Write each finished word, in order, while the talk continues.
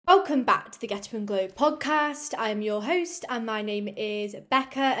Welcome back to the Get Up and Glow podcast. I'm your host and my name is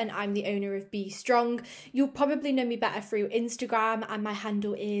Becca and I'm the owner of Be Strong. You'll probably know me better through Instagram and my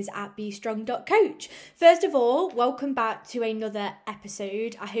handle is @bestrong.coach. First of all, welcome back to another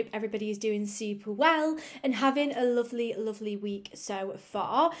episode. I hope everybody is doing super well and having a lovely week so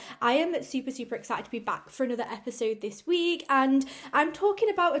far. I am super excited to be back for another episode this week, and I'm talking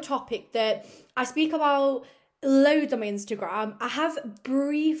about a topic that I speak about loads on my Instagram. I have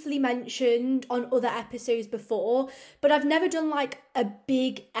briefly mentioned on other episodes before, but I've never done like a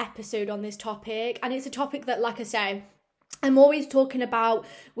big episode on this topic, and it's a topic that, like I say, I'm always talking about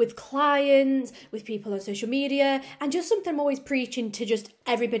with clients, with people on social media, and just something I'm always preaching to just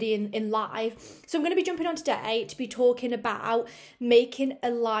everybody in life. So I'm going to be jumping on today to be talking about making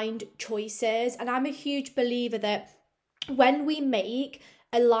aligned choices. And I'm a huge believer that when we make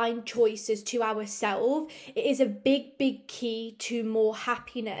aligned choices to ourselves, it is a big key to more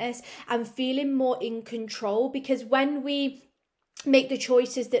happiness and feeling more in control, because when we make the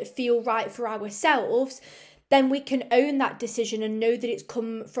choices that feel right for ourselves, then we can own that decision and know that it's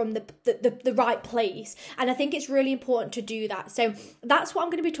come from the right place. And I think it's really important to do that. So that's what I'm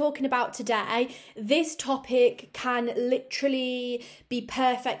going to be talking about today. This topic can literally be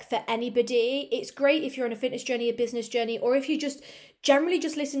perfect for anybody. It's great if you're on a fitness journey, a business journey, or if you just generally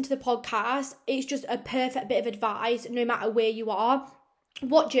just listen to the podcast. It's just a perfect bit of advice no matter where you are,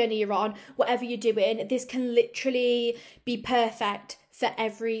 what journey you're on, whatever you're doing. This can literally be perfect for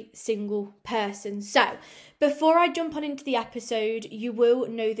every single person. So before I jump on into the episode, you will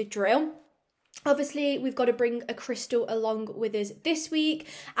know the drill. Obviously, we've got to bring a crystal along with us this week.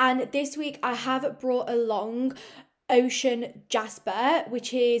 And this week I have brought along Ocean Jasper,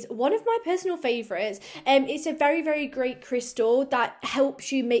 which is one of my personal favourites. It's a very great crystal that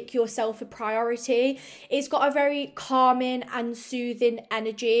helps you make yourself a priority. It's got a very calming and soothing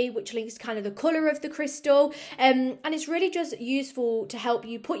energy, which links to kind of the colour of the crystal. And it's really just useful to help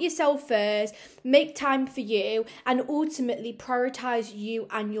you put yourself first, make time for you, and ultimately prioritise you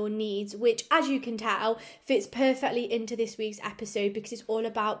and your needs, which, as you can tell, fits perfectly into this week's episode, because it's all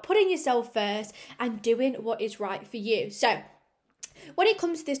about putting yourself first and doing what is right for you. So when it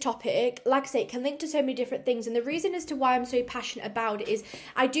comes to this topic, like I say, it can link to so many different things, and the reason as to why I'm so passionate about it is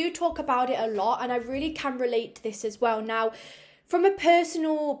I do talk about it a lot, and I really can relate to this as well. Now, from a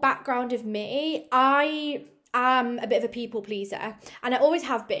personal background of me, I am a bit of a people pleaser, and I always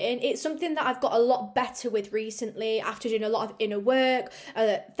have been. It's something that I've got a lot better with recently after doing a lot of inner work,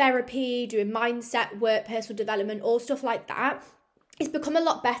 therapy, doing mindset work, personal development, all stuff like that. It's become a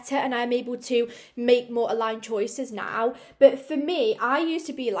lot better and I'm able to make more aligned choices now. But for me, I used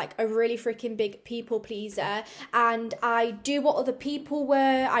to be like a really freaking big people pleaser, and I do what other people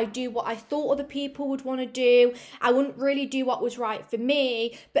were. I do what I thought other people would want to do. I wouldn't really do what was right for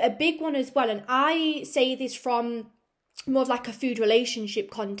me. But a big one as well, and I say this from more of like a food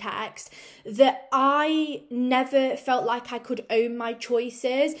relationship context, that I never felt like I could own my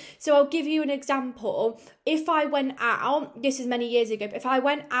choices. So I'll give you an example. If I went out, this is many years ago, but if I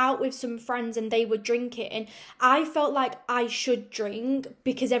went out with some friends and they were drinking, I felt like I should drink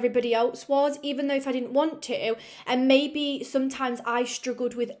because everybody else was, even though if I didn't want to. And maybe sometimes I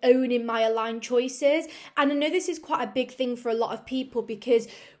struggled with owning my aligned choices. And I know this is quite a big thing for a lot of people, because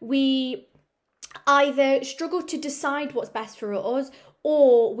we either struggle to decide what's best for us,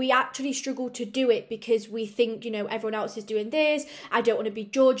 or we actually struggle to do it because we think, everyone else is doing this. I don't want to be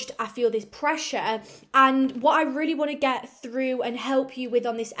judged. I feel this pressure. And what I really want to get through and help you with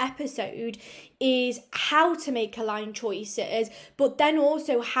on this episode is how to make aligned choices, but then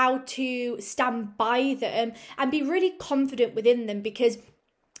also how to stand by them and be really confident within them. Because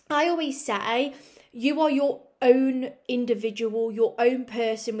I always say, you are your own individual, your own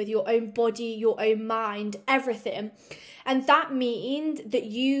person with your own body, your own mind, everything. And that means that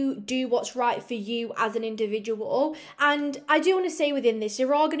you do what's right for you as an individual. And I do want to say within this,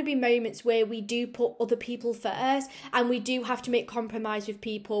 there are going to be moments where we do put other people first and we do have to make compromise with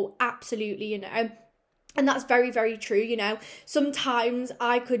people. Absolutely, And that's very true, Sometimes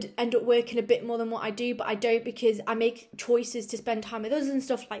I could end up working a bit more than what I do, but I don't, because I make choices to spend time with others and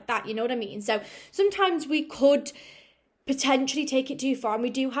stuff like that, you know what I mean? So sometimes we could potentially take it too far, and we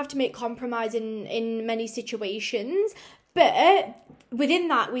do have to make compromise in many situations. But within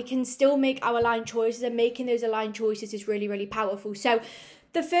that, we can still make our aligned choices, and making those aligned choices is really powerful. So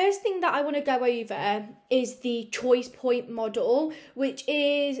the first thing that I want to go over is the choice point model, which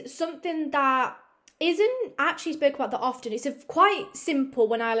is something that isn't actually spoken about that often. It's quite simple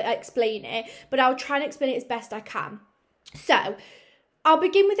when I explain it, but I'll try and explain it as best I can. So I'll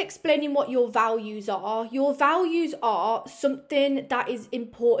begin with explaining what your values are. Your values are something that is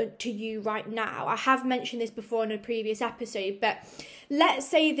important to you right now. I have mentioned this before in a previous episode, but let's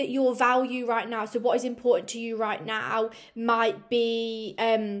say that your value right now, so what is important to you right now, might be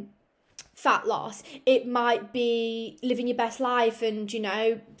fat loss. It might be living your best life and,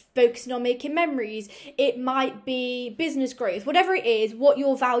 focusing on making memories. It might be business growth, whatever it is, what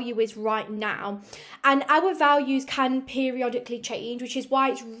your value is right now. And our values can periodically change, which is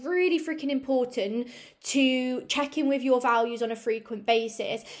why it's really freaking important to check in with your values on a frequent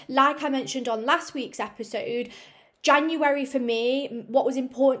basis. Like I mentioned on last week's episode, January for me, what was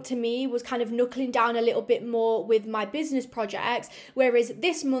important to me was kind of knuckling down a little bit more with my business projects, whereas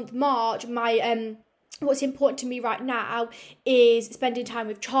this month, March, what's important to me right now is spending time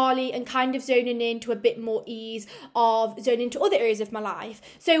with Charlie and kind of zoning into a bit more ease of zoning into other areas of my life.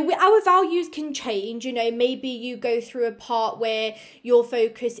 So our values can change. Maybe you go through a part where your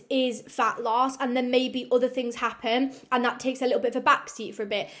focus is fat loss, and then maybe other things happen and that takes a little bit of a backseat for a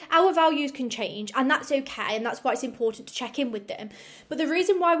bit. Our values can change, and that's okay, and that's why it's important to check in with them. But the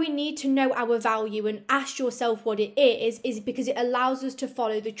reason why we need to know our value and ask yourself what it is because it allows us to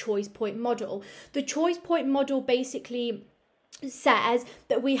follow the choice point model. The choice point model basically says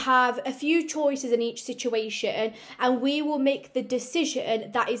that we have a few choices in each situation, and we will make the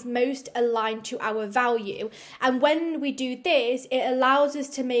decision that is most aligned to our value. And when we do this, it allows us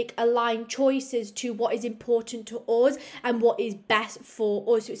to make aligned choices to what is important to us and what is best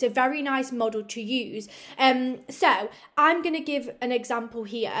for us. So it's a very nice model to use. So I'm going to give an example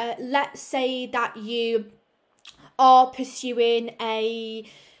here. Let's say that you are pursuing a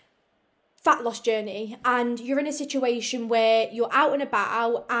fat loss journey and you're in a situation where you're out and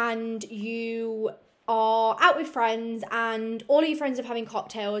about and you are out with friends and all of your friends are having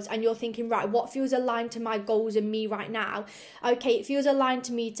cocktails and you're thinking, right, what feels aligned to my goals and me right now? Okay, it feels aligned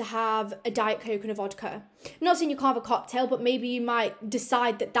to me to have a Diet Coke and a vodka. I'm not saying you can't have a cocktail, but maybe you might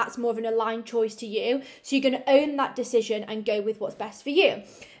decide that that's more of an aligned choice to you. So you're going to own that decision and go with what's best for you.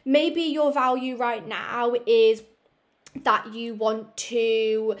 Maybe your value right now is that you want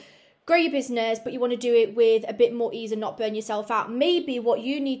to grow your business, but you want to do it with a bit more ease and not burn yourself out. Maybe what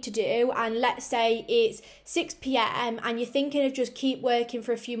you need to do, and let's say it's 6 p.m. and you're thinking of just keep working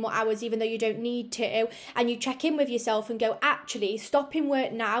for a few more hours even though you don't need to, and you check in with yourself and go, actually, stopping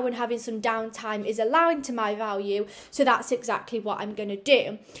work now and having some downtime is aligned to my value, so that's exactly what I'm going to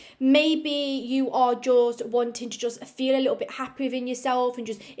do. Maybe you are just wanting to just feel a little bit happy within yourself and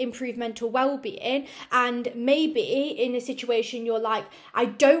just improve mental well-being, and maybe in a situation you're like, I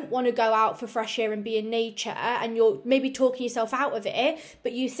don't want to go out for fresh air and be in nature, and you're maybe talking yourself out of it,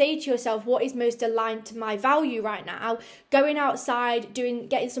 but you say to yourself, what is most aligned to my value right now? Going outside,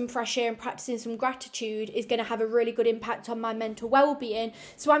 getting some fresh air and practicing some gratitude is going to have a really good impact on my mental well-being,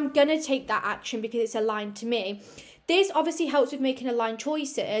 so I'm going to take that action because it's aligned to me. This obviously helps with making aligned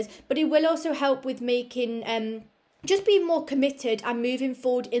choices, but it will also help with making just being more committed and moving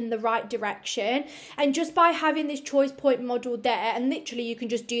forward in the right direction. And just by having this choice point model there, and literally you can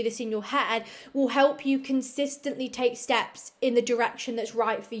just do this in your head, will help you consistently take steps in the direction that's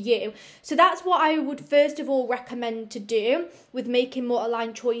right for you. So that's what I would first of all recommend to do with making more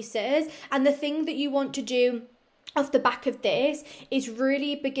aligned choices. And the thing that you want to do off the back of this is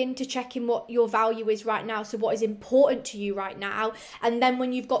really begin to check in what your value is right now, so what is important to you right now, and then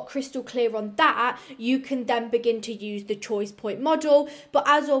when you've got crystal clear on that, you can then begin to use the choice point model. But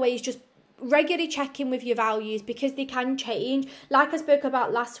as always, just regularly check in with your values because they can change. Like I spoke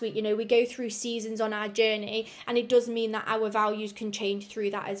about last week, we go through seasons on our journey, and it does mean that our values can change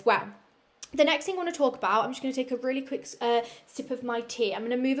through that as well. The next thing I want to talk about, I'm just going to take a really quick sip of my tea. I'm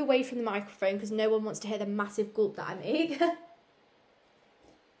going to move away from the microphone because no one wants to hear the massive gulp that I make.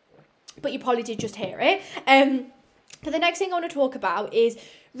 But you probably did just hear it. But the next thing I want to talk about is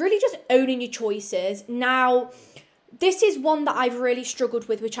really just owning your choices. Now, this is one that I've really struggled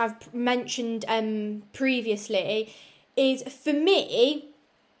with, which I've mentioned previously, is for me,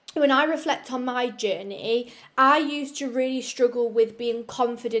 when I reflect on my journey, I used to really struggle with being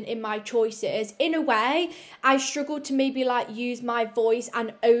confident in my choices. In a way, I struggled to maybe use my voice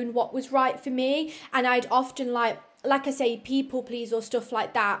and own what was right for me. And I'd often like I say, people please or stuff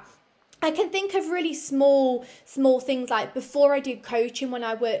like that. I can think of really small things, like before I did coaching, when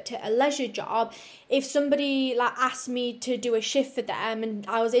I worked at a leisure job, if somebody asked me to do a shift for them and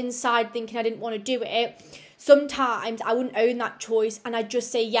I was inside thinking I didn't want to do it, sometimes I wouldn't own that choice and I'd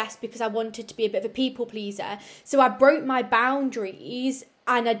just say yes because I wanted to be a bit of a people pleaser. So I broke my boundaries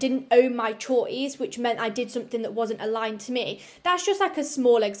and I didn't own my choice, which meant I did something that wasn't aligned to me. That's just a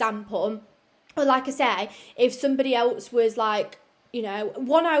small example. Or like I say, if somebody else was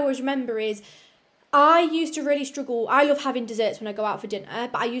one I always remember is I used to really struggle. I love having desserts when I go out for dinner,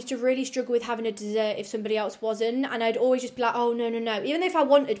 but I used to really struggle with having a dessert if somebody else wasn't. And I'd always just be like, oh, no. Even though if I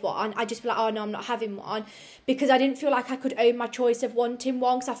wanted one, I'd just be like, oh, no, I'm not having one. Because I didn't feel like I could own my choice of wanting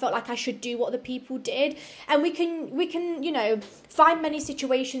one, because I felt like I should do what the people did. And we can, find many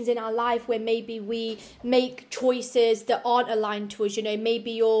situations in our life where maybe we make choices that aren't aligned to us.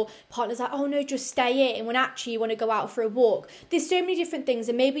 Maybe your partner's like, oh, no, just stay in, when actually you want to go out for a walk. There's so many different things,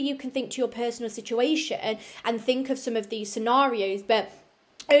 and maybe you can think to your personal situation and think of some of these scenarios, but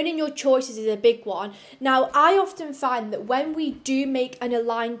owning your choices is a big one. Now, I often find that when we do make an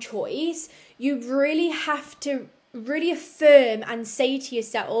aligned choice, you really have to really affirm and say to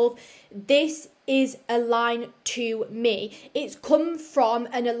yourself, this is aligned to me. It's come from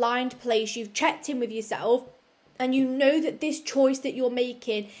an aligned place. You've checked in with yourself, and you know that this choice that you're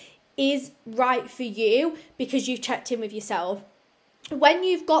making is right for you because you've checked in with yourself. When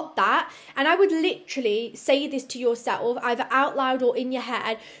you've got that, and I would literally say this to yourself, either out loud or in your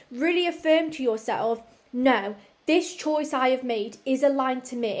head, really affirm to yourself, no, this choice I have made is aligned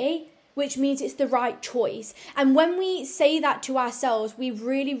to me, which means it's the right choice. And when we say that to ourselves, we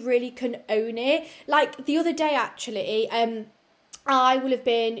really, really can own it. Like the other day, actually, I will have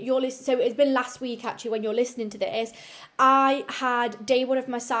been, so it's been last week actually when you're listening to this, I had day one of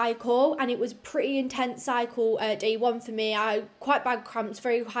my cycle, and it was pretty intense cycle, day one for me. I had quite bad cramps,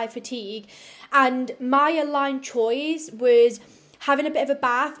 very high fatigue, and my aligned choice was having a bit of a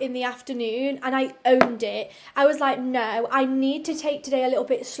bath in the afternoon, and I owned it. I was like, no, I need to take today a little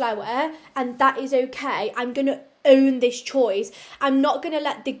bit slower, and that is okay. I'm going to own this choice. I'm not going to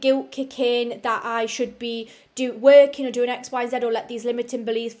let the guilt kick in that I should be working or doing X, Y, Z, or let these limiting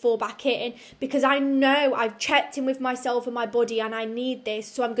beliefs fall back in, because I know I've checked in with myself and my body and I need this,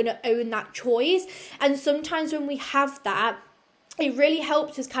 so I'm going to own that choice. And sometimes when we have that, it really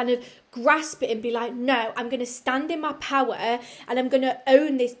helps us kind of grasp it and be like, no, I'm going to stand in my power and I'm going to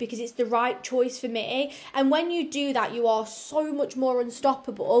own this because it's the right choice for me. And when you do that, you are so much more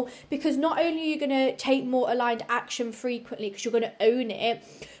unstoppable, because not only are you going to take more aligned action frequently because you're going to own it,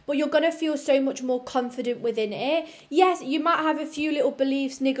 but you're going to feel so much more confident within it. Yes, you might have a few little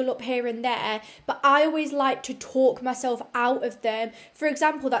beliefs niggle up here and there, but I always like to talk myself out of them. For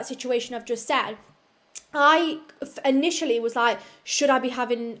example, that situation I've just said, I initially was like, should I be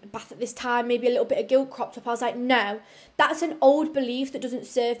having a bath at this time? Maybe a little bit of guilt cropped up. I was like, no, that's an old belief that doesn't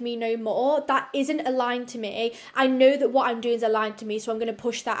serve me no more. That isn't aligned to me. I know that what I'm doing is aligned to me, so I'm going to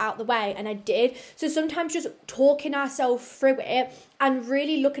push that out the way. And I did. So sometimes just talking ourselves through it and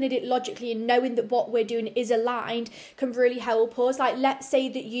really looking at it logically and knowing that what we're doing is aligned can really help us. Like, let's say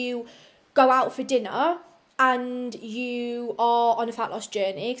that you go out for dinner and you are on a fat loss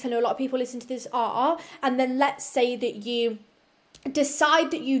journey, because I know a lot of people listen to this are, and then let's say that you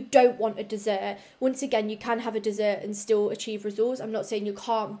decide that you don't want a dessert. Once again, you can have a dessert and still achieve results. I'm not saying you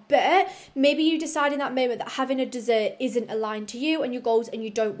can't, but maybe you decide in that moment that having a dessert isn't aligned to you and your goals and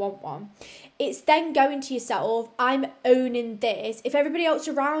you don't want one. It's then going to yourself, I'm owning this. If everybody else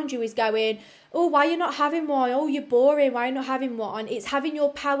around you is going, oh, why are you not having one? Oh, you're boring. Why are you not having one? It's having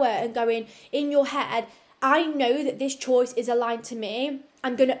your power and going in your head, I know that this choice is aligned to me.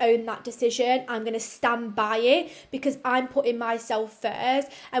 I'm going to own that decision. I'm going to stand by it because I'm putting myself first.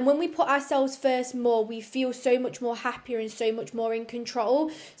 And when we put ourselves first more, we feel so much more happier and so much more in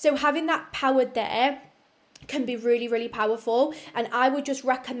control. So having that power there can be really, really powerful. And I would just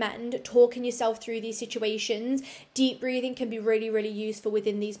recommend talking yourself through these situations. Deep breathing can be really, really useful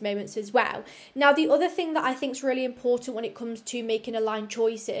within these moments as well. Now, the other thing that I think is really important when it comes to making aligned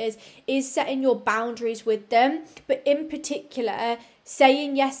choices is setting your boundaries with them. But in particular,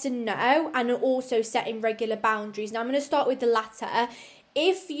 saying yes and no, and also setting regular boundaries. Now, I'm going to start with the latter.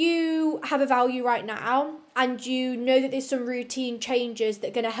 If you have a value right now and you know that there's some routine changes that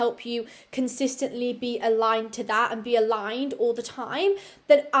are going to help you consistently be aligned to that and be aligned all the time,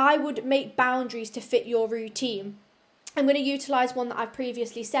 then I would make boundaries to fit your routine. I'm going to utilize one that I've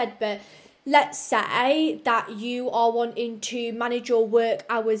previously said, but let's say that you are wanting to manage your work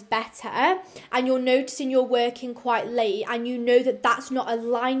hours better and you're noticing you're working quite late and you know that that's not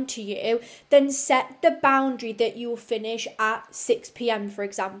aligned to you, then set the boundary that you'll finish at 6 p.m, for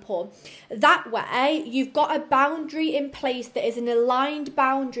example. That way, you've got a boundary in place that is an aligned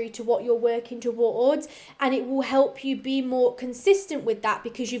boundary to what you're working towards, and it will help you be more consistent with that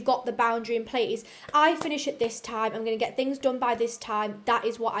because you've got the boundary in place. I finish at this time, I'm going to get things done by this time, that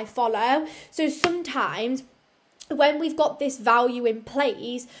is what I follow. So sometimes when we've got this value in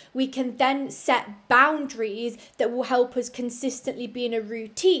place, we can then set boundaries that will help us consistently be in a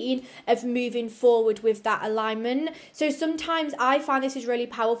routine of moving forward with that alignment. So sometimes I find this is really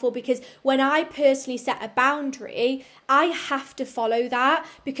powerful, because when I personally set a boundary, I have to follow that,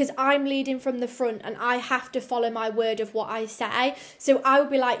 because I'm leading from the front and I have to follow my word of what I say. So I will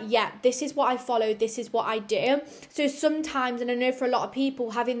be like, yeah, this is what I follow, this is what I do. So sometimes, and I know for a lot of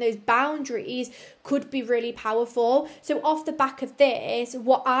people, having those boundaries could be really powerful. So off the back of this,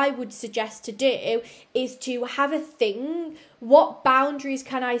 what I would suggest to do is to have a think, what boundaries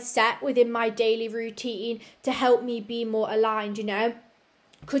can I set within my daily routine to help me be more aligned, you know?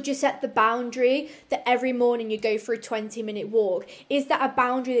 Could you set the boundary that every morning you go for a 20-minute walk? Is that a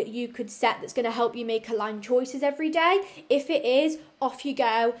boundary that you could set that's going to help you make aligned choices every day? If it is, off you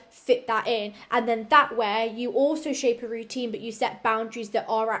go, fit that in. And then that way you also shape a routine, but you set boundaries that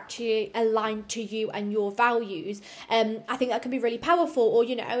are actually aligned to you and your values. I think that can be really powerful. Or,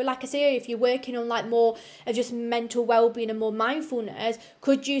 you know, like I say, if you're working on like more of just mental well-being and more mindfulness,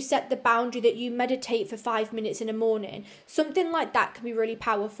 could you set the boundary that you meditate for 5 minutes in the morning? Something like that can be really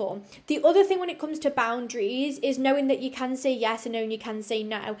powerful. The other thing when it comes to boundaries is knowing that you can say yes and knowing you can say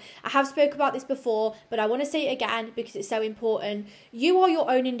no. I have spoke about this before, but I want to say it again because it's so important. You are your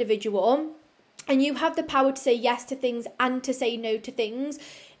own individual and you have the power to say yes to things and to say no to things.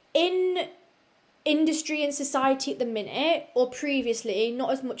 In industry and society at the minute, or previously,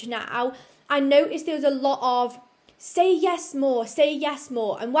 not as much now, I noticed there was a lot of say yes more.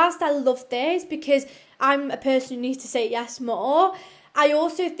 And whilst I love this because I'm a person who needs to say yes more, I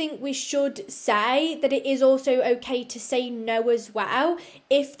also think we should say that it is also okay to say no as well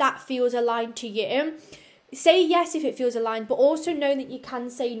if that feels aligned to you. Say yes if it feels aligned, but also know that you can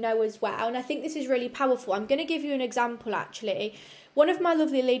say no as well. And I think this is really powerful. I'm going to give you an example actually. One of my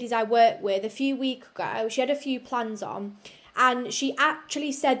lovely ladies I work with a few weeks ago, she had a few plans on, and she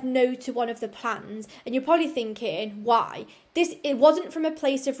actually said no to one of the plans. And you're probably thinking, why? It wasn't from a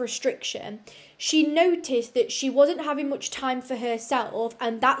place of restriction. She noticed that she wasn't having much time for herself,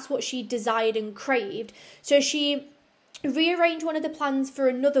 and that's what she desired and craved. So she rearranged one of the plans for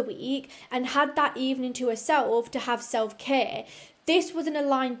another week and had that evening to herself to have self-care. This was an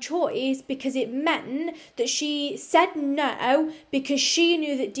aligned choice because it meant that she said no because she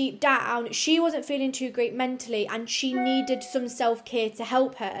knew that deep down she wasn't feeling too great mentally and she needed some self-care to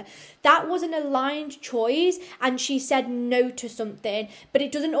help her. That was an aligned choice and she said no to something, but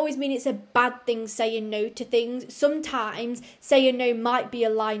it doesn't always mean it's a bad thing saying no to things. Sometimes saying no might be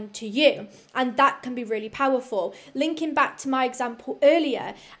aligned to you, and that can be really powerful. Linking back to my example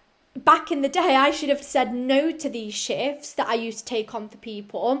earlier, back in the day, I should have said no to these shifts that I used to take on for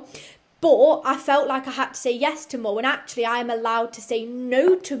people, but I felt like I had to say yes to more, and actually I am allowed to say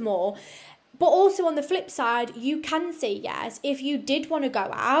no to more. But also on the flip side, you can say yes. If you did want to go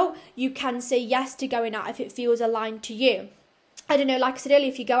out, you can say yes to going out if it feels aligned to you. I don't know, like I said earlier,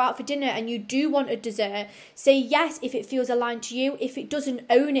 if you go out for dinner and you do want a dessert, say yes if it feels aligned to you. If it doesn't,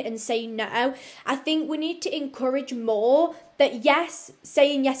 own it and say no. I think we need to encourage more that yes,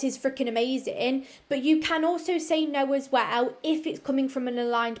 saying yes is freaking amazing, but you can also say no as well if it's coming from an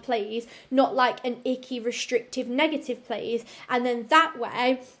aligned place, not like an icky, restrictive, negative place. And then that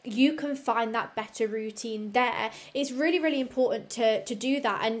way you can find that better routine there. It's really, really important to do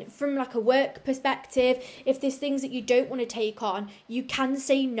that. And from like a work perspective, if there's things that you don't want to take on, you can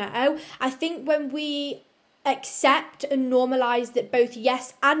say no. I think when we accept and normalize that both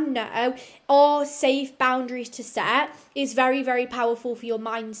yes and no are safe boundaries to set, is very, very powerful for your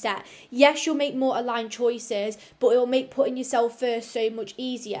mindset. Yes, you'll make more aligned choices, but it'll make putting yourself first so much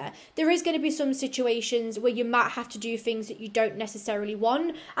easier. There is going to be some situations where you might have to do things that you don't necessarily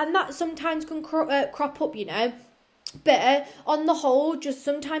want, and that sometimes can crop up, you know. But on the whole, just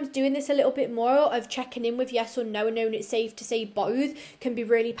sometimes doing this a little bit more of checking in with yes or no and knowing it's safe to say both can be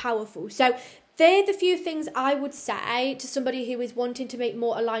really powerful. So they're the few things I would say to somebody who is wanting to make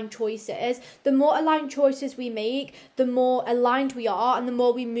more aligned choices. The more aligned choices we make, the more aligned we are and the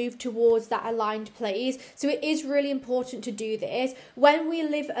more we move towards that aligned place. So it is really important to do this. When we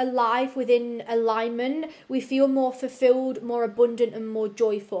live a life within alignment, we feel more fulfilled, more abundant and more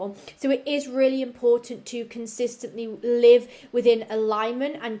joyful. So it is really important to consistently live within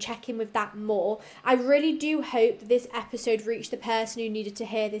alignment and check in with that more. I really do hope that this episode reached the person who needed to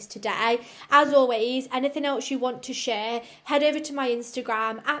hear this today. As always, anything else you want to share, head over to my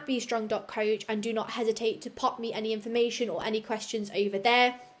Instagram at bestrong.coach and do not hesitate to pop me any information or any questions over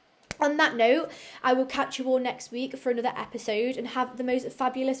there. On that note, I will catch you all next week for another episode and have the most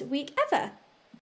fabulous week ever.